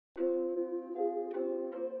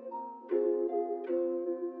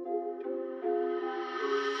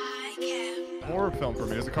horror film for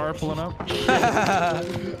me. Is the car pulling up?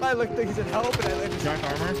 I looked, he said help, and I looked. Giant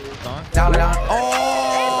armor. Down.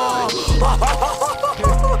 Oh!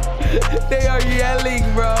 They are yelling,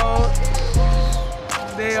 bro.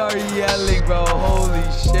 They are yelling, bro. Holy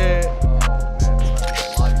shit.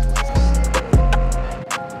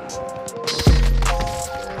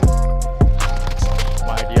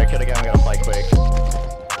 I could have gotta fly quick.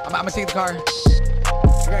 I'm gonna take the car.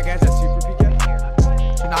 Okay, guys, that's super peek.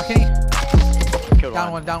 You knocking it?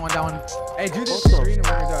 Down one. Hey, do this screen and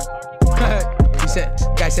we're done.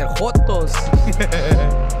 Guy said, Jotos.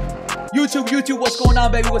 YouTube, what's going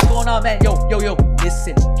on, baby? What's going on, man? Yo.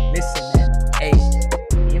 Listen, man. Hey,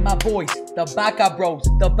 me and my boys, the Baka Bros,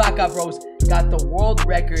 got the world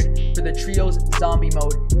record for the Trios zombie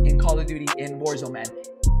mode in Call of Duty in Warzone, man.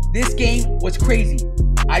 This game was crazy.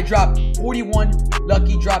 I dropped 41,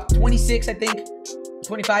 Lucky dropped 26, I think,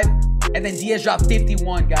 25, and then Diaz dropped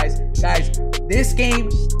 51, guys. This game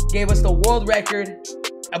gave us the world record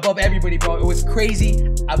above everybody, bro. It was crazy.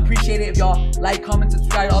 I appreciate it. If y'all like, comment,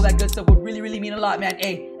 subscribe, all that good stuff would really mean a lot, man.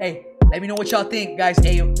 Hey, let me know what y'all think, guys.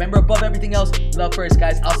 Hey, remember, above everything else, love first,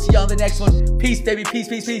 guys. I'll see y'all on the next one. Peace, baby. Peace.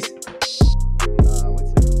 What's it?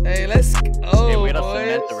 Hey, let's go, hey, we gotta boys.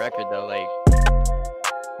 cement the record, though, like.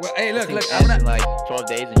 Well, hey, look, I'm gonna like 12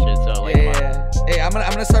 days and shit, so like. Yeah. Hey, I'm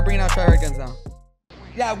gonna start bringing out tryhard guns now.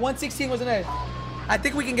 Yeah, 116 wasn't it? I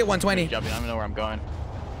think we can get 120. Jumping, I don't know where I'm going.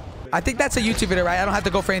 I think that's a YouTube video, right? I don't have to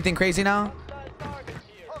go for anything crazy now.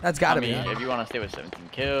 That's gotta be. If you want to stay with 17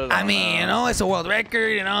 kills. I mean, you know, it's a world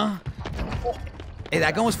record, you know. Hey,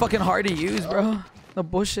 that gun was fucking hard to use, bro. No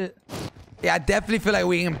bullshit. Yeah, I definitely feel like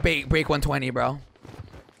we can break 120, bro.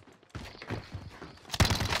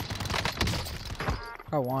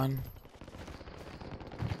 I won.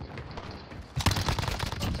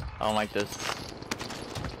 I don't like this.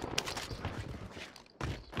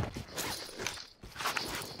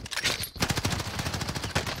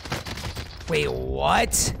 Wait,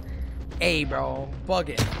 what? Hey, bro.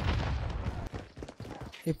 Bugging.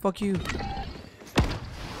 Hey, fuck you.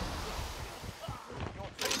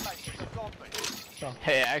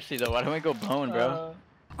 Hey, actually, though, why don't we go bone, bro?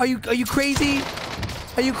 Are you crazy?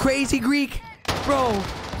 Are you crazy, Greek? Bro,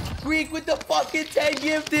 Greek with the fucking 10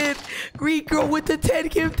 gifted. Greek girl with the 10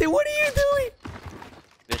 gifted. What are you doing?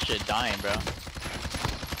 This shit dying, bro.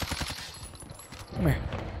 Come here.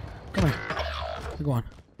 Go on.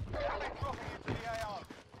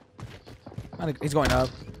 He's going up.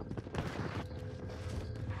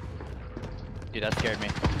 Dude, that scared me.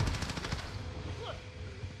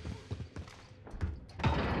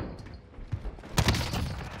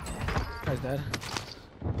 Guy's dead.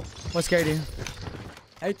 What scared you?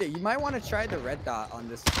 Hey, you might want to try the red dot on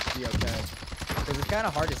this GOK. Because it's kind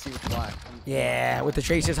of hard to see with black. Yeah, with the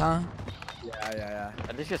traces, huh? Yeah.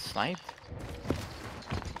 Did this get sniped?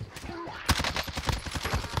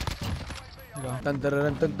 Dun, dun,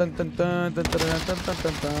 dun, dun, dun, dun, dun, dun, dun, dun, dun,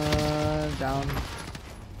 dun, dun. Down.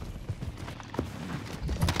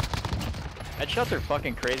 Headshots are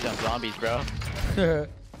fucking crazy on zombies, bro.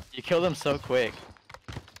 You kill them so quick.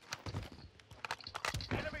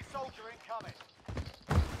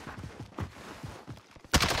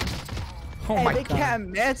 Oh hey, my they God. can't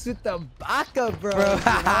mess with the Baka, bro.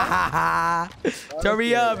 Turn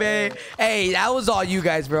me up, man. Hey, that was all you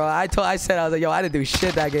guys, bro. I said, I was like, yo, I didn't do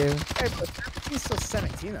shit that game. Hey, but 17 still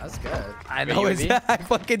 17. That's good. I know it's I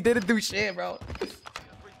fucking didn't do shit, bro.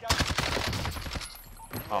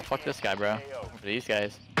 Oh, fuck this guy, bro. For these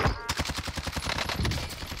guys.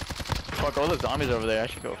 Fuck all the zombies over there. I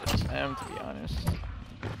should go for them, to be honest.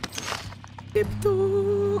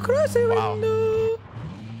 Wow.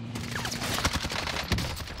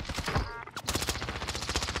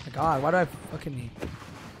 God, why do I fucking need?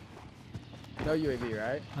 No UAV,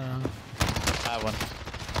 right? I have one.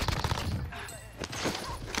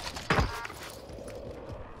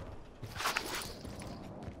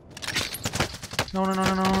 No.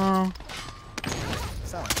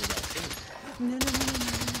 Sound like we got two. No.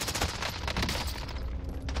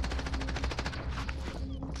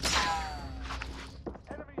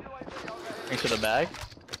 Thanks for the bag.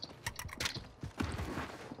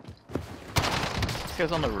 This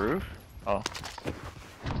guy's on the roof? Oh.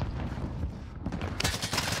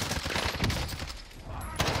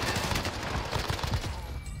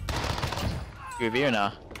 UAV or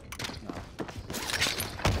nah?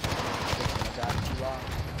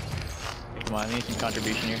 Come on, I need some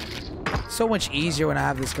contribution here. So much easier when I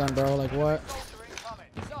have this gun, bro. Like, what?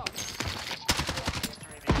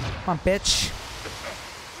 Come on, bitch.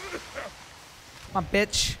 Come on,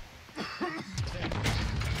 bitch.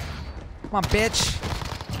 Come on, bitch.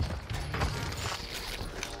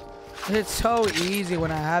 It's so easy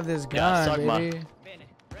when I have this gun, suck my- baby.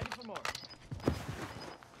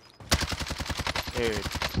 Dude.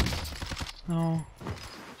 No.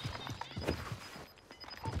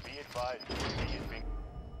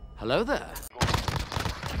 Hello there.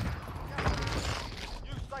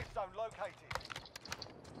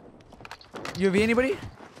 UAV anybody?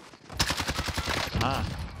 Ah.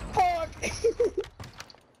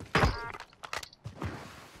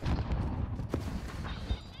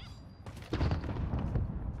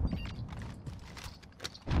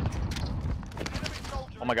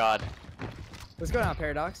 Oh my god. What's going on,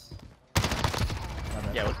 Paradox?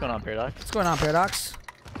 Yeah, what's going on, Paradox? What's going on, Paradox?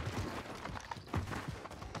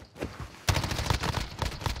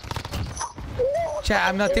 Chat,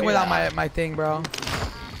 I'm nothing without my thing, bro.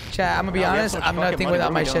 Chat, I'm gonna be honest, I'm nothing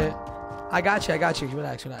without my shit. I got you.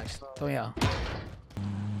 Relax. Don't yell.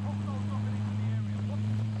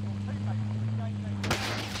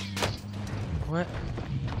 What?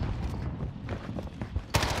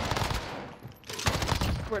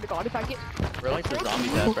 Swear to God, if I get... We're like the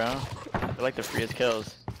zombies at, bro. They're like the freest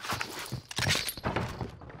kills.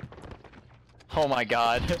 Oh my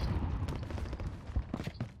god.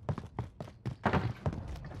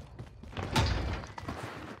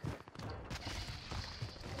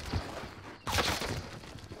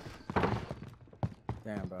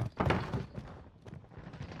 Damn, bro.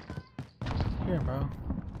 Here, bro.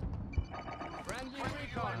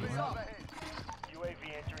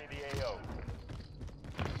 UAV entering the AO.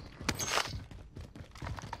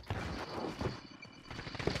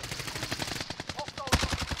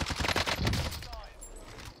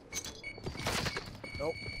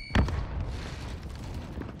 Nope.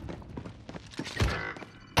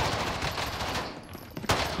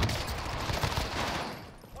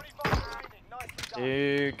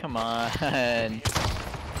 Dude, come on.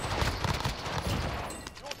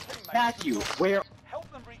 Matthew, where? Help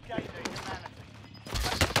them regain their humanity.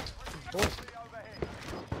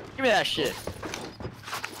 Give me that shit.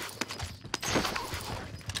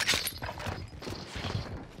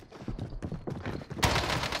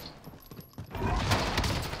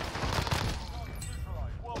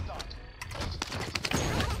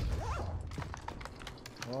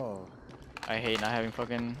 Whoa. I hate not having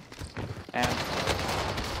fucking ammo.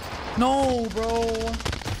 No, bro.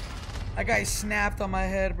 That guy snapped on my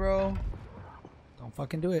head, bro. Don't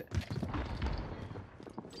fucking do it.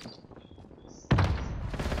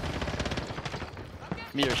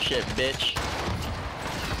 Give me your shit, bitch.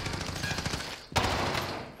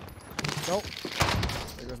 Nope.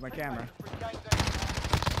 There goes my camera.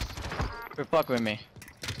 Quit fucking with me.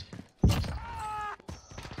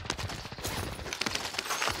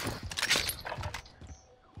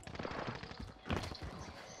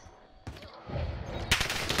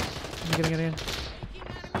 Get in.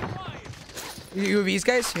 UAVs,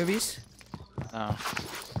 guys? UAVs? No.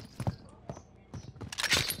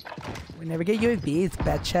 We never get UAVs,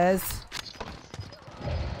 bitches.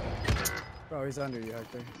 Bro, he's under you,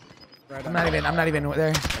 Hector. Right I'm not even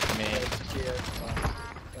there. That's me.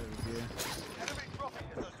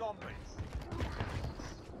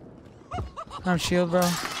 I'm shield, bro.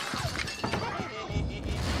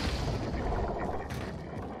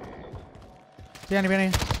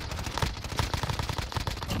 Behind.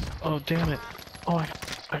 Oh, damn it. Oh,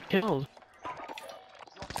 I killed.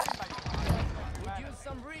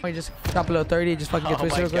 Oh, you just drop a little 30, just fucking get Oh my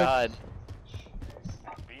twisted real quick. god.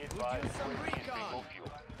 Be advised, single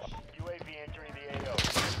fuel. UAV entering the AO.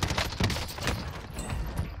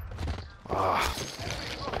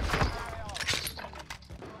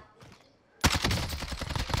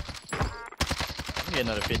 Get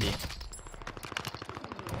another 50. UAV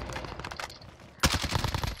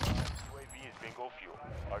is bingo fuel.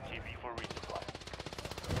 RTB for resupply.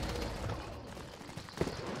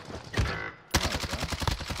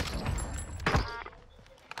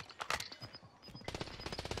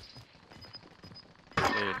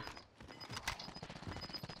 Dude.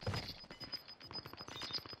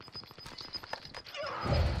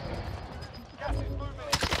 Gas is moving.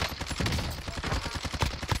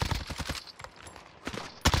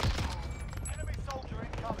 Enemy soldier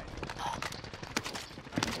incoming.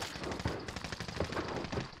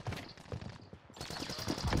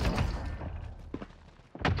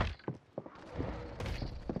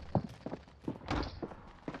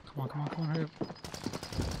 Come on, hurry up.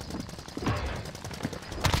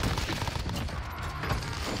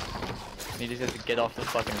 You just have to get off the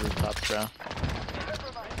fucking rooftops, bro.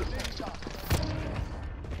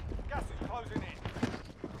 Gas is closing in.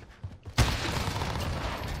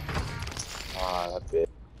 How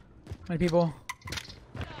many people?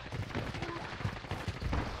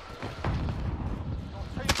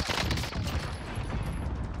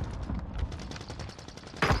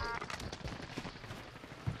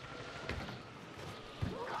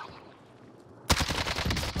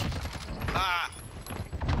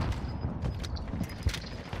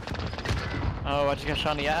 Oh, I just got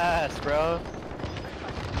shot in the ass, bro.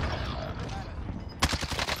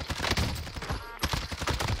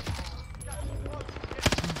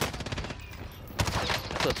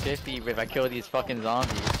 That's a 50 if I kill these fucking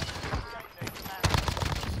zombies.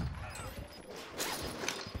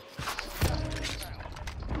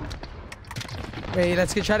 Wait,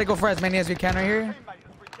 let's try to go for as many as we can right here.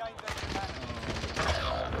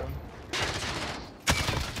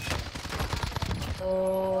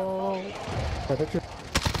 Oh.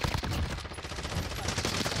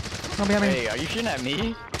 Don't be Hey, are you shooting at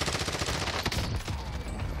me?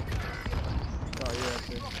 Oh, you're up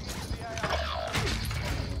there.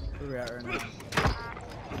 Where we at right now?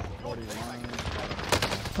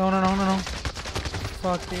 41. No.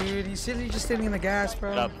 Fuck, dude. He's just sitting in the gas,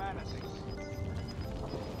 bro. Up.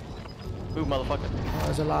 Ooh, motherfucker. Oh,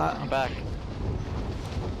 there's a lot. I'm back.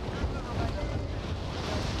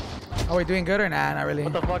 Are we doing good or nah? Not really.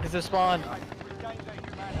 What the fuck is this spawn?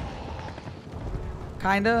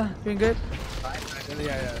 Kinda. Doing good?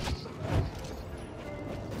 Yeah.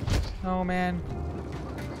 Oh, man.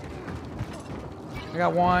 I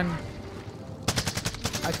got one.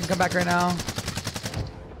 I can come back right now.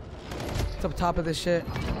 It's up top of this shit.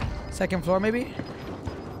 Second floor, maybe?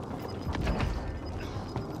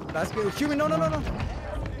 That's good. Shoot me. No.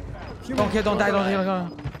 Shoot Don't me. kill, don't die,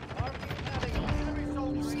 don't.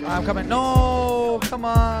 I'm coming. No, come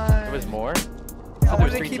on. There was more? Why do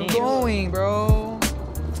there's they 3 keep teams. going, bro?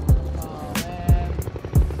 Oh, man.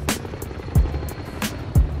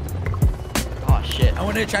 Oh shit. I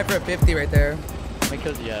wanted to try for a 50 right there. How many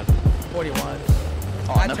kills do you have? 41.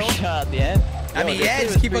 Oh, I another told- shot at the end? I Yo, mean, this yeah, shit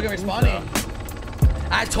just was keep fucking pretty responding.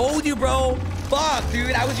 I told you, bro. Fuck,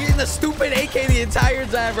 dude. I was using the stupid AK the entire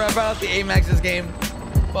time, bro. I brought out the AMAX this game.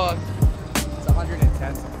 Fuck. It's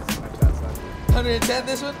 110 seconds. 110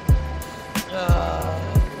 this one?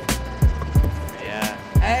 Yeah.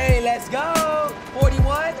 Hey, let's go.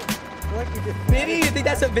 41? Biddy? You think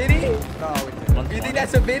that's a biddy? No, we didn't. You think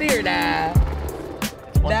that's a biddy or nah?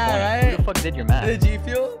 Nah, right? Who the fuck did your math? The G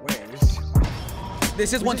Fuel? Wait,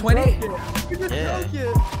 This is 120? Yeah.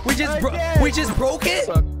 We just broke it?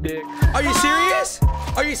 Are you serious?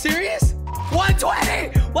 Are you serious?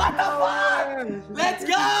 120! What the fuck? Let's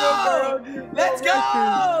go! Let's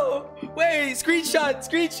go! Wait,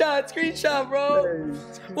 screenshot, bro.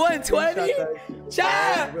 120?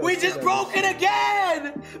 Chat, we just broke it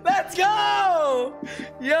again! Let's go!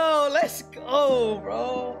 Yo, let's go,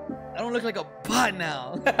 bro. I don't look like a bot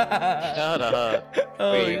now. Shut up.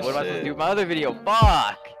 Oh, Wait, what am I supposed to shit. do with my other video?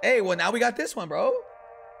 Fuck! Hey, well, now we got this one, bro.